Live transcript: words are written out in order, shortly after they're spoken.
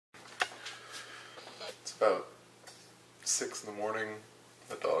About 6 in the morning.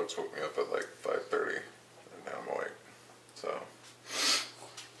 The dogs woke me up at like 5:30, and now I'm awake. So,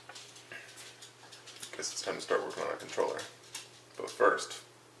 I guess it's time to start working on a controller. But first,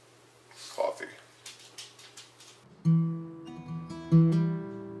 coffee.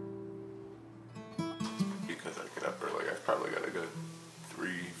 Because I get up early, I've probably got a good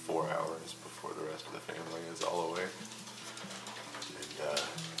 3-4 hours before the rest of the family is all awake. And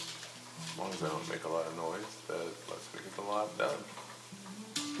as long as I don't make a lot of noise, that lets me get a lot done.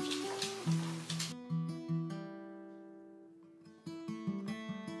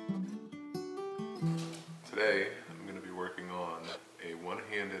 Today, I'm going to be working on a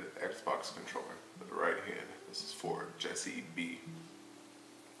one-handed Xbox controller with the right hand. This is for Jesse B.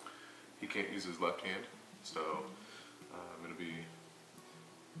 He can't use his left hand, so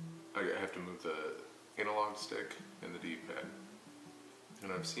I have to move the analog stick and the D-pad.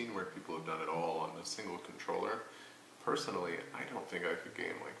 And I've seen where people have done it all on a single controller. Personally, I don't think I could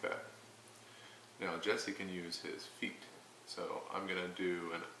game like that. Now, Jesse can use his feet, so I'm going to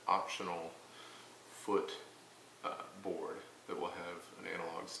do an optional foot board that will have an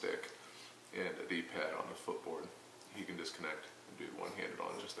analog stick and a D-pad on the footboard. He can disconnect and do one-handed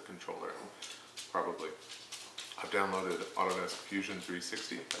on just the controller. Probably. I've downloaded Autodesk Fusion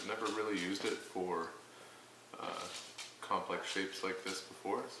 360. I've never really used it for complex shapes like this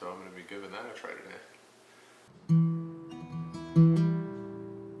before, so I'm going to be giving that a try today.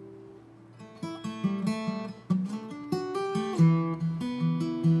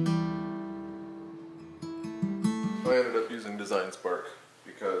 I ended up using Design Spark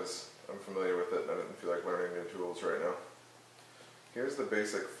because I'm familiar with it and I didn't feel like learning new tools right now. Here's the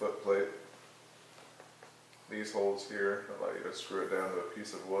basic foot plate. These holes here allow you to screw it down to a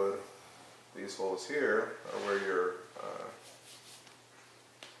piece of wood. These holes here are where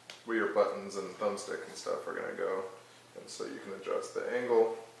your buttons and thumbstick and stuff are going to go, and so you can adjust the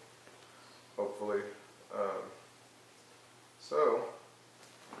angle, hopefully. So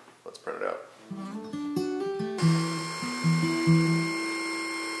let's print it out.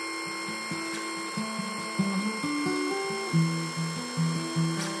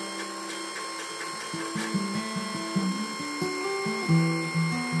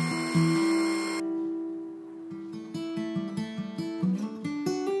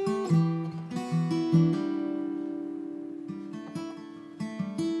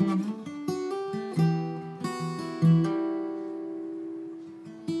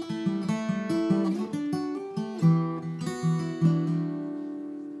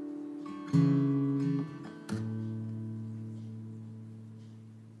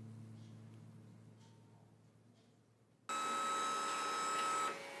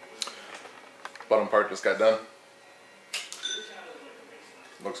 Bottom part just got done.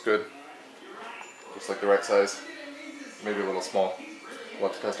 Looks good. Looks like the right size. Maybe a little small. We'll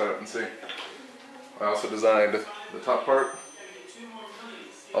have to test it out and see. I also designed the top part.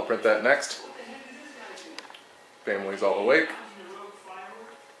 I'll print that next. Family's all awake.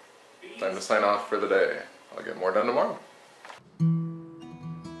 Time to sign off for the day. I'll get more done tomorrow.